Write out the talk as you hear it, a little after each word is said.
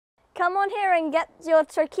come on here and get your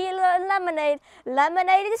tequila and lemonade.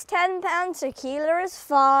 Lemonade is £10, tequila is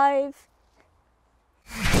 £5.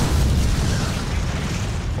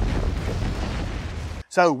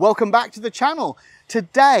 So welcome back to the channel.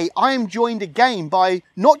 Today I am joined again by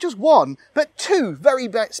not just one, but two very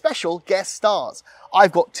special guest stars.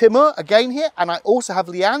 I've got Timur again here, and I also have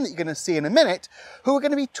Leigh-Anne that you're going to see in a minute, who are going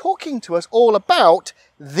to be talking to us all about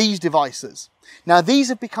these devices. Now these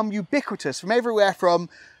have become ubiquitous from everywhere from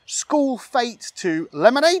school fetes to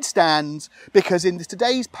lemonade stands, because in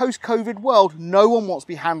today's post-COVID world, no one wants to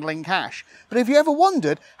be handling cash. But have you ever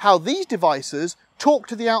wondered how these devices talk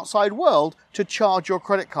to the outside world to charge your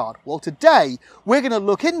credit card? Well, today we're going to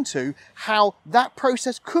look into how that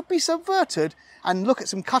process could be subverted and look at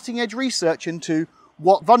some cutting edge research into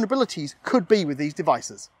what vulnerabilities could be with these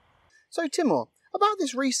devices. So Timur, about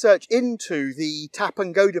this research into the tap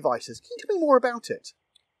and go devices, can you tell me more about it?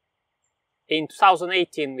 In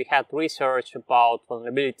 2018, we had research about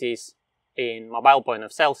vulnerabilities in mobile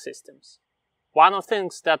point-of-sale systems. One of the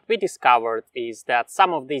things that we discovered is that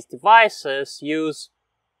some of these devices use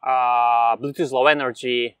Bluetooth Low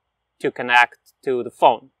Energy to connect to the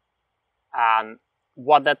phone. And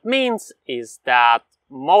what that means is that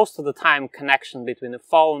most of the time connection between the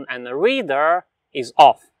phone and the reader is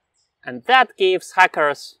off. And that gives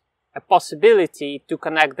hackers a possibility to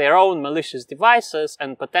connect their own malicious devices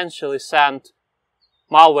and potentially send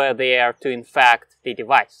malware there to infect the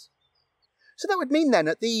device. So that would mean then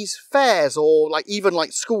at these fairs, or even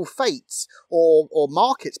like school fetes or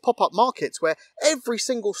markets, pop-up markets, where every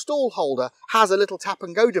single stall holder has a little tap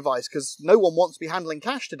and go device because no one wants to be handling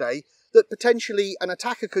cash today, that potentially an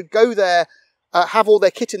attacker could go there, have all their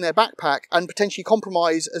kit in their backpack and potentially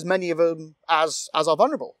compromise as many of them as are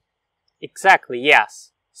vulnerable. Exactly, yes.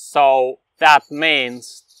 So that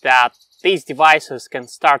means that these devices can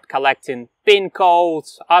start collecting PIN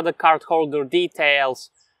codes, other cardholder details,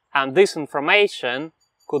 and this information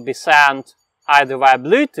could be sent either via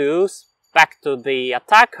Bluetooth back to the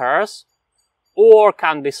attackers, or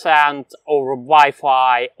can be sent over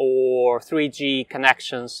Wi-Fi or 3G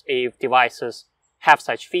connections if devices have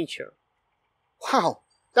such feature. Wow,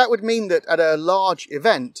 that would mean that at a large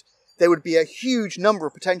event, there would be a huge number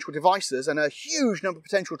of potential devices and a huge number of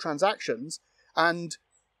potential transactions. And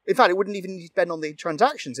in fact, it wouldn't even depend on the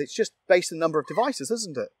transactions. It's just based on the number of devices,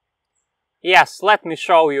 isn't it? Yes, let me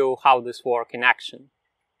show you how this works in action.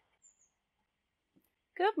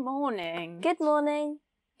 Good morning. Good morning.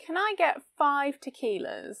 Can I get 5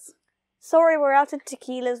 tequilas? Sorry, we're out of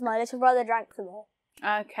tequilas. My little brother drank them all.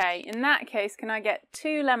 Okay, in that case, can I get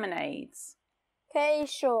 2 lemonades? Okay,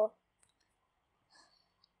 sure.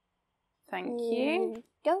 Thank you.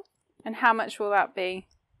 Go. And how much will that be?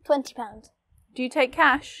 £20. Do you take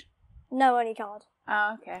cash? No, only card.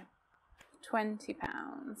 Oh, okay. £20.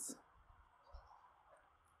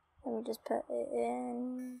 Let me just put it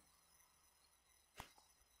in.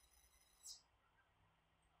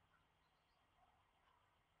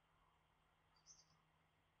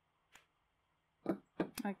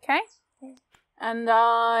 Okay. Yeah. And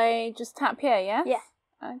I just tap here, yes? Yeah.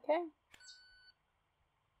 Okay.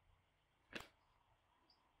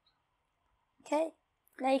 Okay.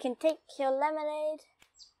 Now you can take your lemonade.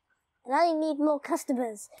 And now you need more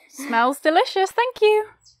customers. Smells delicious, thank you.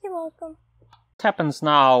 You're welcome. What happens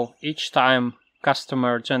now, each time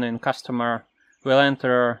genuine customer will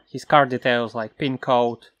enter his card details like PIN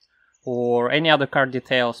code or any other card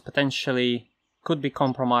details, potentially could be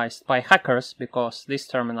compromised by hackers because this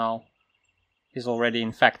terminal is already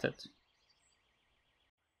infected.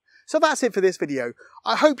 So that's it for this video.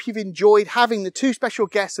 I hope you've enjoyed having the two special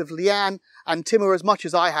guests of Leigh-Anne and Timur as much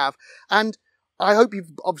as I have, and I hope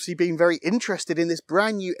you've obviously been very interested in this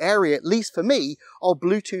brand new area, at least for me, of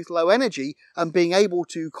Bluetooth Low Energy and being able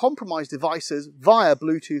to compromise devices via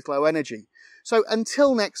Bluetooth Low Energy. So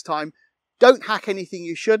until next time, don't hack anything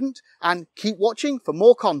you shouldn't, and keep watching for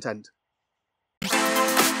more content.